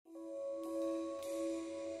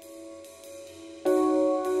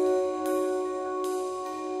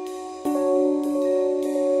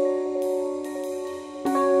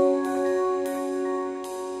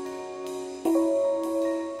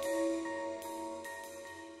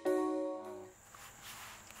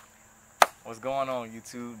What's going on,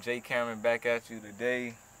 YouTube? Jay Cameron back at you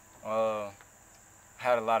today.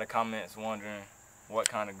 Had a lot of comments wondering what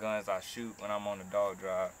kind of guns I shoot when I'm on the dog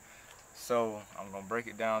drive. So I'm gonna break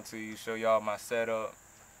it down to you, show y'all my setup,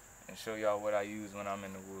 and show y'all what I use when I'm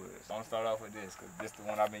in the woods. I'm gonna start off with this, because this is the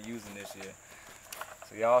one I've been using this year.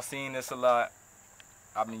 So y'all seen this a lot.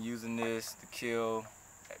 I've been using this to kill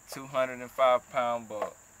a 205-pound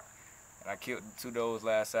buck. And I killed 2 does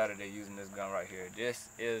last Saturday using this gun right here. This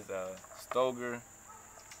is a Stoeger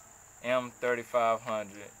M3500.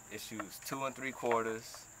 It shoots 2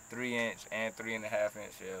 3/4, 3-inch, and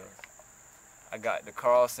 3.5-inch shells. I got the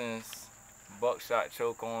Carlson's buckshot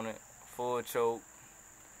choke on it, full choke.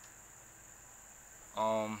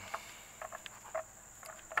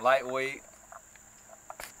 Lightweight.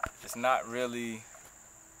 It's not really,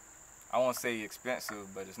 I won't say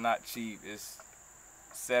expensive, but it's not cheap. It's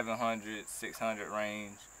 700, 600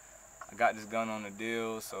 range. I got this gun on the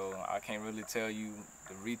deal, so I can't really tell you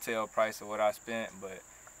the retail price of what I spent, but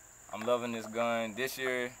I'm loving this gun. This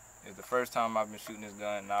year is the first time I've been shooting this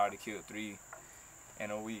gun, and I already killed 3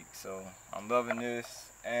 in a week, so I'm loving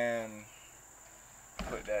this. And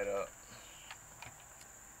put that up.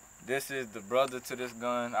 This is the brother to this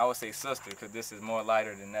gun. I would say sister, because this is more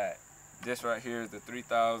lighter than that. This right here is the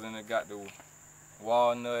 3000. It got the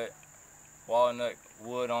walnut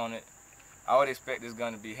wood on it. I would expect this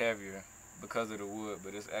gun to be heavier because of the wood,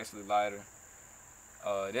 but it's actually lighter.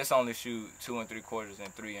 This only shoot 2 3/4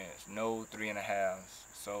 and 3-inch, no 3.5s.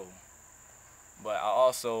 So, but I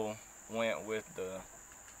also went with the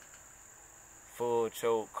full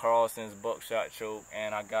choke Carlson's buckshot choke,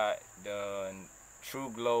 and I got the True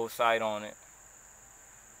Glow sight on it,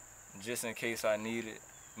 just in case I need it.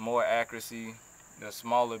 More accuracy, the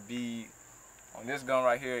smaller bead. On this gun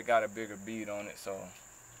right here, it got a bigger bead on it, so.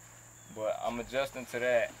 But I'm adjusting to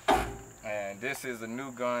that. And this is a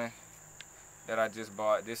new gun that I just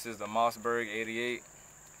bought. This is the Mossberg 88.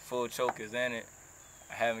 Full choke is in it.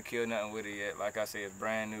 I haven't killed nothing with it yet. Like I said, it's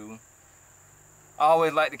brand new. I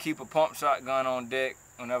always like to keep a pump shotgun on deck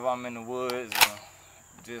whenever I'm in the woods,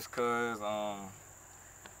 just cause.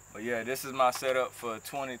 But yeah, this is my setup for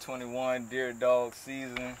 2021 deer dog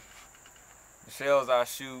season. The shells I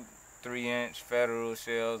shoot, 3-inch Federal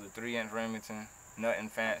shells, a 3-inch Remington, nothing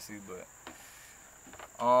fancy, but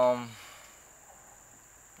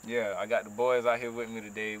yeah, I got the boys out here with me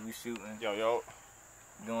today. We shooting. Yo.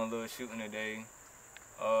 Doing a little shooting today.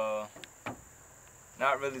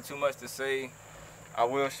 Not really too much to say. I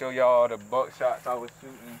will show y'all the buck shots I was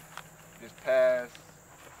shooting this past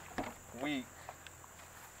week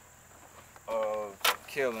of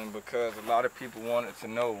killing, because a lot of people wanted to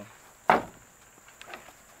know.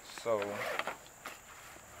 So,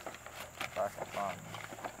 if I can find them.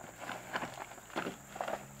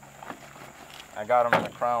 I got them in a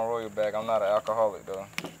Crown Royal bag. I'm not an alcoholic though.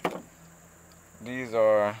 These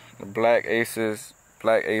are the Black Aces,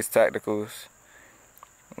 Black Ace Tacticals.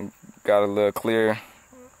 Got a little clear,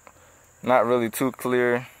 not really too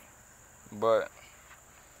clear, but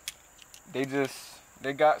they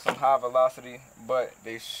got some high velocity, but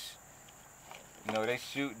they just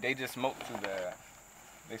smoke too bad.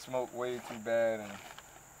 They smoke way too bad, and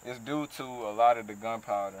it's due to a lot of the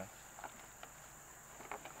gunpowder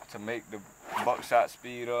to make the buckshot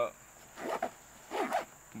speed up.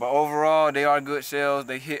 But overall, they are good shells.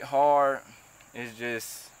 They hit hard. It's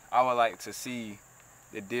just, I would like to see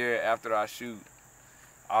the deer after I shoot.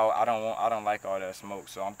 I don't like all that smoke,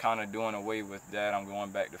 so I'm kind of doing away with that. I'm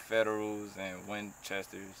going back to Federals and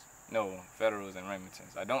Winchesters. No, Federals and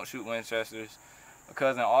Remingtons. I don't shoot Winchesters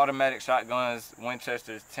because in automatic shotguns,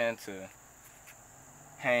 Winchesters tend to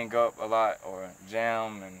hang up a lot or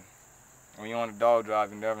jam, and when you're on a dog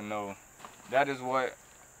drive, you never know. That is what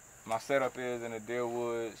my setup is in the deer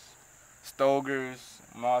woods. Stoegers,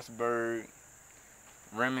 Mossberg,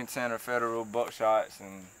 Remington or Federal buckshots,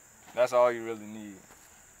 and that's all you really need.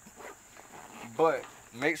 But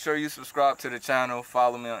make sure you subscribe to the channel.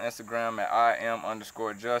 Follow me on Instagram at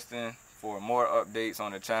 @IM_Justin for more updates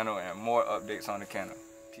on the channel and more updates on the kennel.